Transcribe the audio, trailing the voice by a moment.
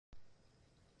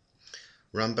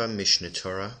Rambam, Mishne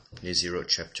Torah, Nezirut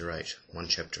chapter 8, one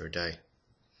chapter a day.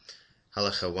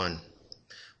 Halacha 1.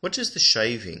 What does the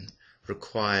shaving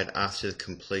required after the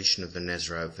completion of the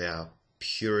Nazirite vow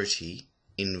purity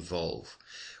involve?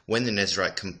 When the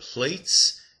Nazirite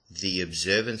completes the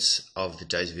observance of the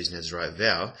days of his Nazirite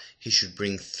vow, he should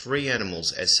bring 3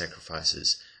 animals as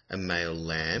sacrifices: a male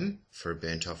lamb for a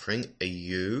burnt offering, a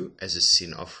ewe as a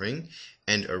sin offering,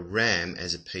 and a ram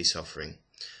as a peace offering.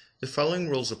 The following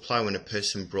rules apply when a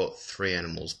person brought 3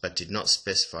 animals but did not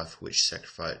specify for which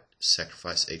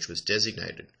sacrifice each was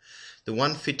designated. The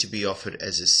one fit to be offered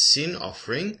as a sin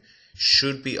offering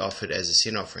should be offered as a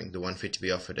sin offering. The one fit to be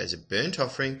offered as a burnt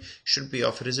offering should be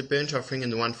offered as a burnt offering,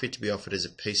 and the one fit to be offered as a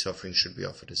peace offering should be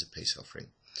offered as a peace offering.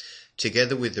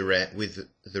 Together with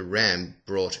the ram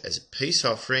brought as a peace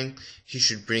offering, he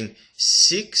should bring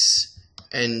 6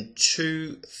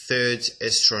 2/3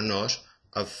 estronot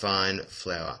of fine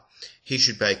flour. He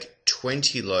should bake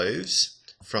 20 loaves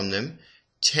from them,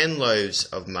 10 loaves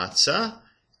of matzah,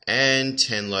 and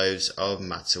 10 loaves of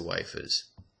matzah wafers.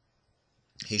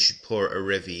 He should pour a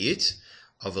revi'it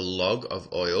of a log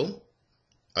of oil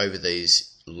over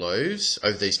these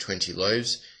 20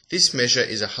 loaves. This measure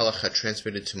is a halacha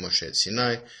transmitted to Moshe at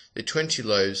Sinai. The 20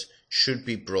 loaves should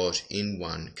be brought in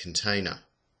one container.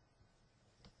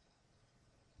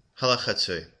 Halacha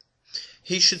 2.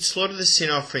 He should slaughter the sin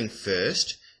offering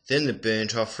first, then the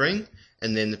burnt offering,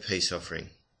 and then the peace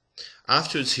offering.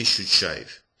 Afterwards he should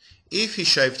shave. If he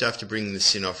shaved after bringing the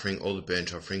sin offering or the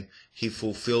burnt offering, he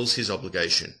fulfills his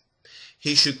obligation.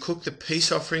 He should cook the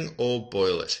peace offering or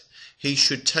boil it. He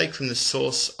should take from the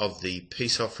source of the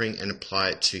peace offering and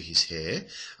apply it to his hair.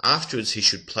 Afterwards he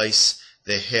should place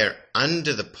the hair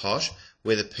under the pot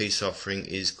where the peace offering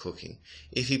is cooking.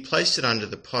 If he placed it under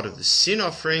the pot of the sin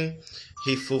offering,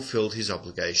 he fulfilled his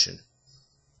obligation.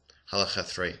 Halacha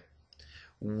 3.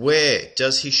 Where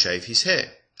does he shave his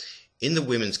hair? In the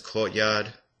women's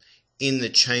courtyard, in the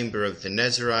chamber of the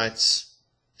Nazirites,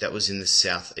 that was in the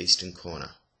southeastern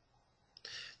corner.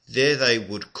 There they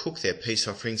would cook their peace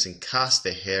offerings and cast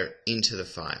their hair into the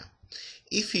fire.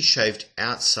 If he shaved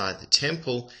outside the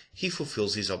temple, he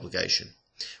fulfills his obligation.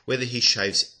 Whether he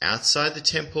shaves outside the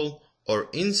temple or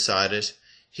inside it,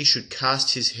 he should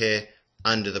cast his hair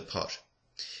under the pot.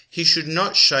 He should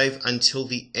not shave until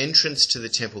the entrance to the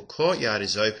temple courtyard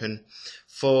is open,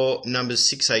 for Numbers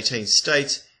 6:18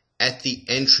 states, at the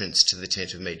entrance to the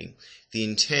tent of meeting. The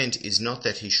intent is not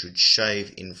that he should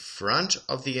shave in front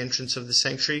of the entrance of the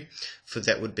sanctuary, for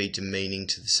that would be demeaning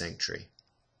to the sanctuary.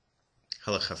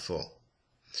 Halacha 4.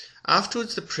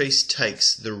 Afterwards the priest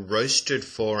takes the roasted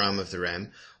forearm of the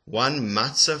ram, 1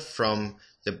 matzah from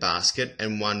the basket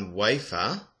and 1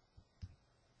 wafer,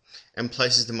 and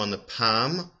places them on the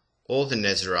palm or the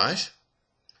Nazirite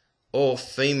or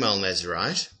female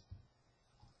Nazirite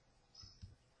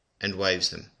and waves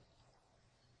them.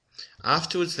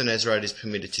 Afterwards the Nazirite is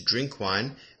permitted to drink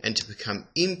wine and to become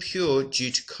impure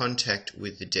due to contact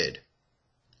with the dead.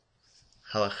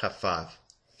 Halacha 5.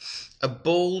 A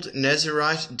bald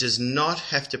Nazirite does not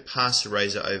have to pass a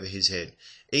razor over his head.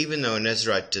 Even though a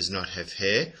Nazirite does not have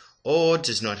hair or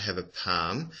does not have a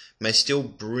palm, may still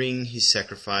bring his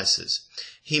sacrifices.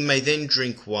 He may then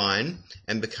drink wine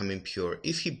and become impure.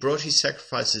 If he brought his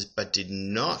sacrifices but did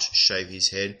not shave his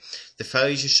head, the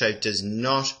failure to shave does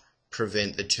not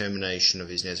prevent the termination of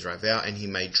his Nazirite vow, and he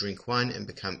may drink wine and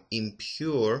become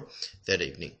impure that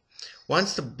evening.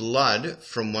 Once the blood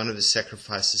from one of the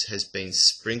sacrifices has been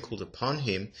sprinkled upon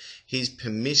him, he is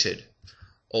permitted,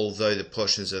 although the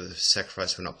portions of the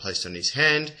sacrifice were not placed on his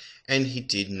hand and he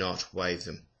did not wave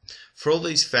them. For all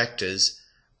these factors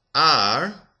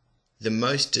are the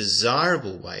most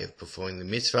desirable way of performing the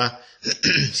mitzvah,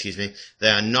 they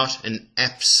are not an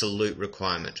absolute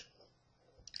requirement.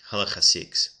 Halacha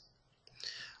 6.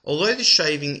 Although the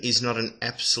shaving is not an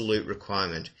absolute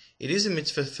requirement, it is a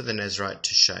mitzvah for the Nazirite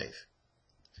to shave,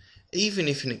 even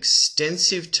if an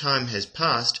extensive time has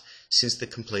passed since the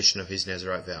completion of his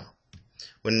Nazirite vow.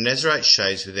 When a Nazirite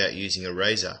shaves without using a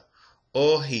razor,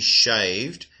 or he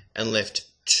shaved and left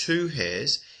 2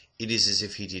 hairs, it is as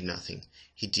if he did nothing.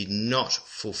 He did not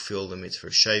fulfill the mitzvah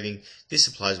of shaving. This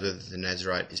applies whether the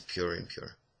Nazirite is pure or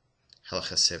impure.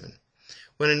 Halacha 7.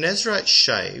 When a Nazirite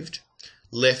shaved,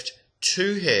 left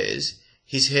 2 hairs,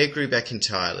 his hair grew back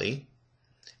entirely,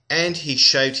 and he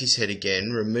shaved his head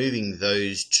again, removing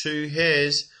those 2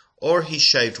 hairs, or he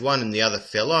shaved one and the other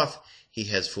fell off, he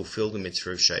has fulfilled the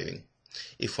mitzvah of shaving.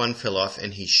 If one fell off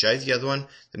and he shaved the other one,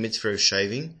 the mitzvah of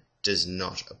shaving does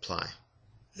not apply.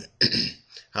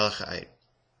 Halacha 8.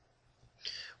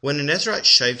 When a Nazirite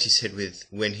shaved his head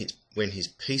when his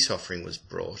peace offering was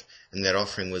brought, and that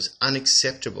offering was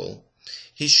unacceptable,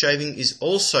 his shaving is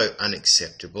also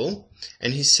unacceptable,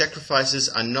 and his sacrifices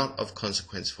are not of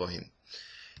consequence for him.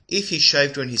 If he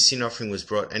shaved when his sin offering was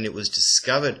brought, and it was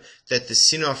discovered that the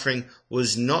sin offering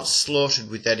was not slaughtered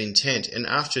with that intent, and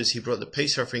afterwards he brought the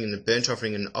peace offering and the burnt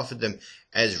offering and offered them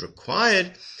as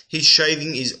required, his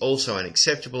shaving is also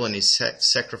unacceptable, and his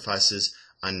sacrifices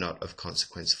are not of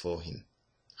consequence for him.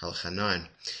 Halacha 9.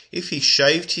 If he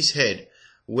shaved his head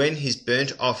when his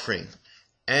burnt offering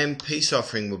and peace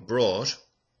offering were brought,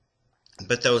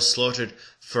 but they were slaughtered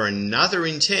for another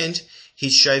intent,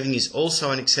 his shaving is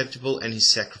also unacceptable, and his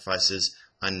sacrifices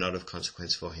are not of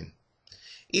consequence for him.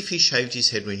 If he shaved his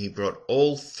head when he brought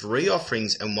all 3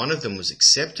 offerings and one of them was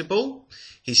acceptable,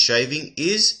 his shaving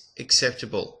is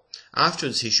acceptable.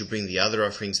 Afterwards he should bring the other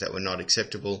offerings that were not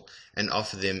acceptable and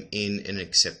offer them in an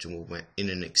acceptable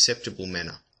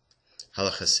manner.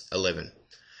 Halacha 11.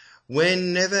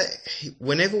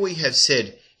 Whenever we have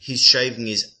said his shaving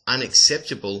is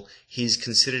unacceptable, he is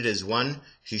considered as one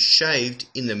who shaved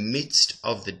in the midst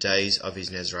of the days of his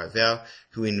Nazirite vow,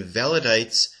 who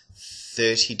invalidates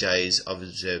 30 days of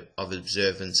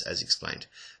observance as explained.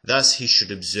 Thus he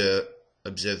should observe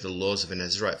the laws of a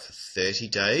Nazirite for 30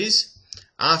 days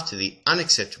after the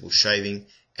unacceptable shaving,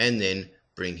 and then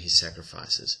bring his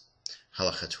sacrifices.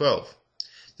 Halacha 12.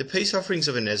 The peace offerings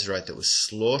of a Nazirite that was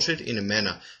slaughtered in a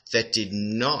manner that did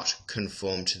not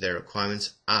conform to their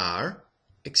requirements are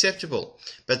acceptable,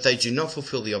 but they do not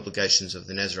fulfill the obligations of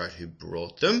the Nazirite who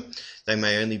brought them. They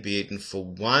may only be eaten for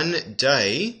 1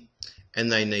 day,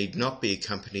 and they need not be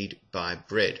accompanied by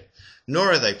bread,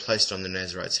 nor are they placed on the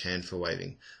Nazirite's hand for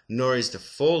waving, nor is the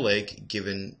foreleg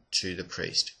given to the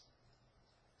priest.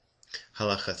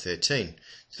 Halacha 13.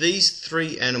 These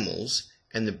 3 animals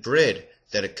and the bread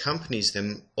that accompanies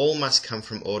them all must come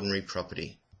from ordinary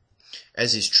property,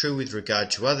 as is true with regard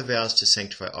to other vows to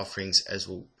sanctify offerings, as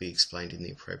will be explained in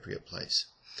the appropriate place.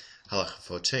 Halacha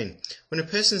 14. When a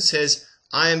person says,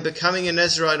 I am becoming a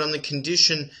Nazirite on the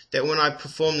condition that when I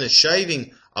perform the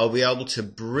shaving, I'll be able to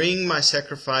bring my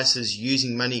sacrifices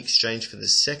using money exchanged for the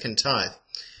second tithe,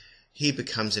 he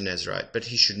becomes a Nazirite, but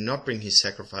he should not bring his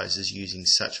sacrifices using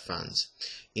such funds.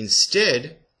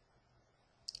 Instead,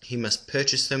 he must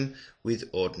purchase them with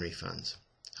ordinary funds.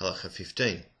 Halacha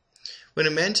 15. When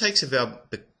a man takes a vow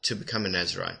to become a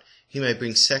Nazirite, he may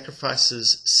bring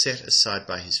sacrifices set aside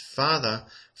by his father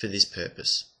for this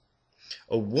purpose.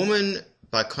 A woman,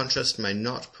 by contrast, may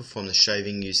not perform the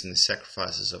shaving using the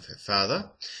sacrifices of her father.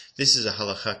 This is a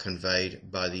halacha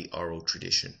conveyed by the oral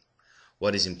tradition.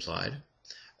 What is implied?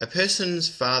 A person's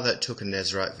father took a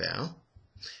Nazirite vow,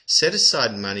 set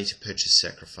aside money to purchase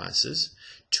sacrifices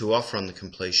to offer on the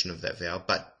completion of that vow,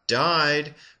 but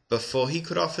died before he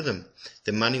could offer them.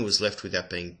 The money was left without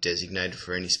being designated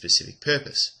for any specific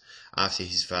purpose. After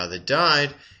his father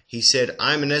died, he said,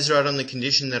 I am a Nazirite on the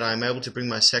condition that I am able to bring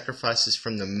my sacrifices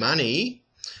from the money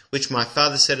which my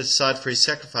father set aside for his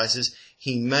sacrifices.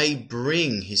 He may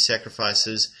bring his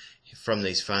sacrifices from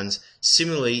these funds.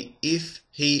 Similarly, if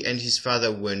he and his father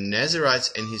were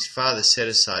Nazirites and his father set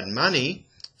aside money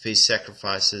for his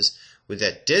sacrifices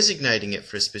without designating it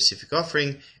for a specific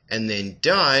offering and then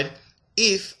died,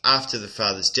 if after the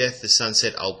father's death the son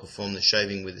said, I'll perform the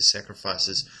shaving with the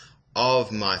sacrifices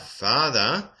of my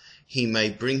father, he may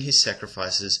bring his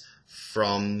sacrifices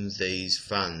from these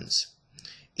funds.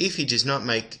 If he does not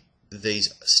make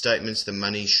these statements, the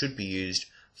money should be used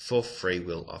for free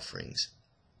will offerings.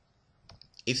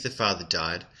 If the father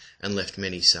died and left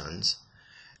many sons,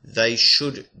 they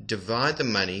should divide the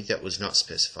money that was not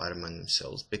specified among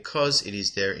themselves, because it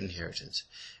is their inheritance.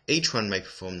 Each one may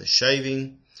perform the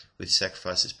shaving with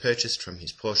sacrifices purchased from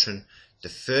his portion. The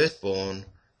firstborn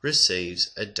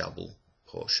receives a double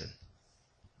portion.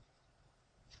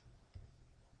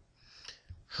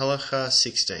 Halacha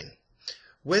 16.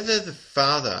 Whether the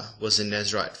father was a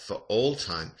Nazirite for all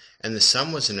time and the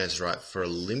son was a Nazirite for a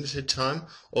limited time,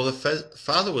 or the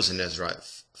father was a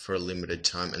Nazirite for a limited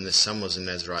time and the son was a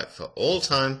Nazirite for all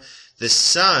time, the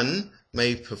son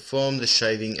may perform the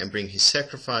shaving and bring his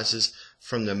sacrifices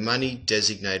from the money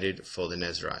designated for the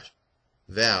Nazirite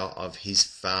vow of his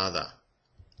father.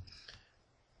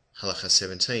 Halacha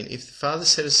 17. If the father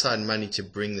set aside money to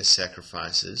bring the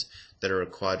sacrifices that are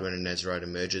required when a Nazirite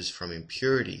emerges from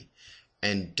impurity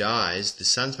and dies, the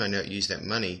sons may not use that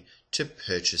money to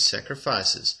purchase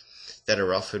sacrifices that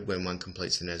are offered when one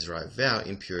completes the Nazirite vow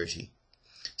in purity.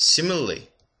 Similarly,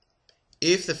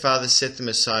 if the father set them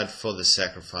aside for the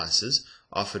sacrifices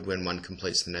offered when one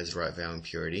completes the Nazirite vow in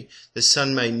purity, the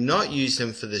son may not use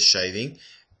them for the shaving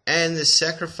and the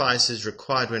sacrifices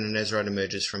required when a Nazirite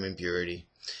emerges from impurity.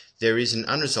 There is an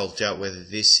unresolved doubt whether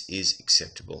this is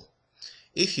acceptable.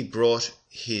 If he brought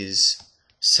his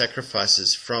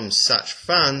sacrifices from such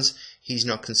funds, he's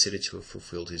not considered to have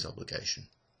fulfilled his obligation.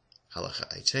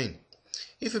 Halacha 18.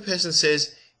 If a person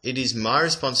says, "It is my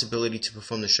responsibility to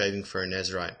perform the shaving for a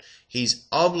Nazirite," he's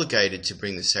obligated to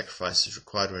bring the sacrifices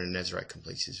required when a Nazirite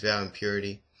completes his vow in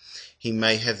purity. He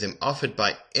may have them offered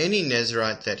by any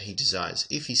Nazirite that he desires.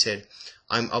 If he said,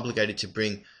 "I'm obligated to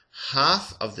bring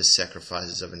half of the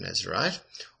sacrifices of a Nazirite,"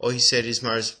 or he said, "It is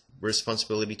my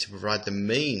responsibility to provide the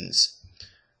means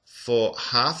for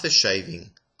half the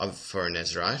shaving for a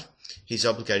Nazirite," he's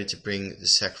obligated to bring the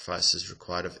sacrifices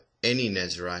required of any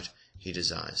Nazirite he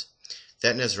desires.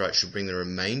 That Nazirite should bring the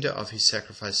remainder of his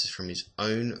sacrifices from his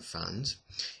own funds.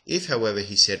 If, however,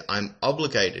 he said, "I'm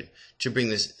obligated to bring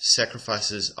the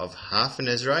sacrifices of half a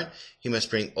Nazirite," he must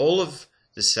bring all of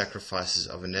the sacrifices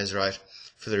of a Nazirite,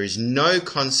 for there is no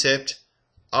concept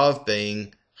of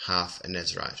being half a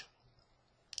Nazirite.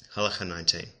 Halacha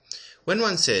 19. When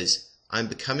one says, "I'm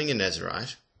becoming a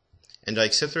Nazirite, and I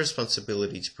accept the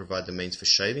responsibility to provide the means for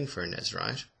shaving for a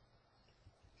Nazirite,"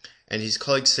 and his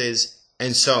colleague says,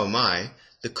 "And so am I,"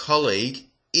 the colleague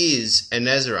is a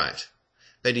Nazirite,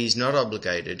 but he is not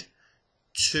obligated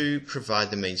to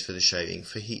provide the means for the shaving,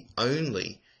 for he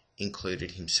only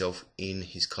included himself in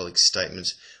his colleague's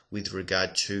statements with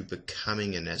regard to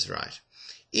becoming a Nazirite.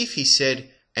 If he said,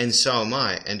 "And so am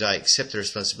I, and I accept the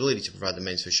responsibility to provide the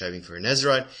means for shaving for a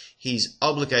Nazirite," he is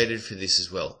obligated for this as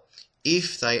well.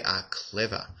 If they are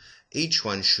clever, each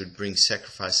one should bring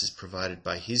sacrifices provided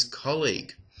by his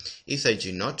colleague. If they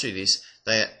do not do this,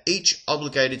 they are each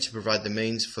obligated to provide the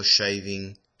means for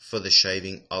the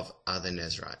shaving of other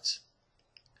Nazirites.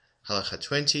 Halacha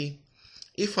 20.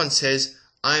 If one says,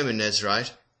 "I am a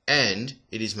Nazirite, and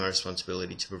it is my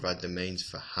responsibility to provide the means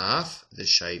for half the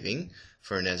shaving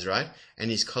for a Nazirite," and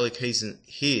his colleague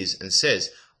hears and says,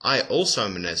 "I also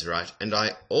am a Nazirite, and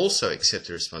I also accept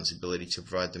the responsibility to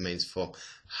provide the means for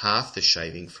half the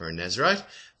shaving for a Nazirite,"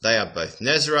 they are both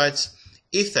Nazirites.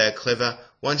 If they are clever,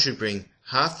 one should bring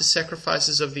half the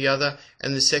sacrifices of the other,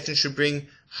 and the second should bring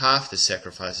half the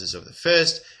sacrifices of the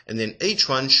first, and then each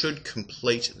one should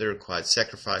complete the required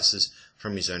sacrifices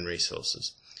from his own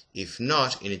resources. If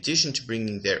not, in addition to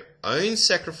bringing their own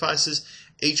sacrifices,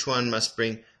 each one must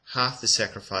bring half the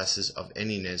sacrifices of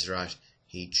any Nazirite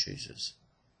he chooses.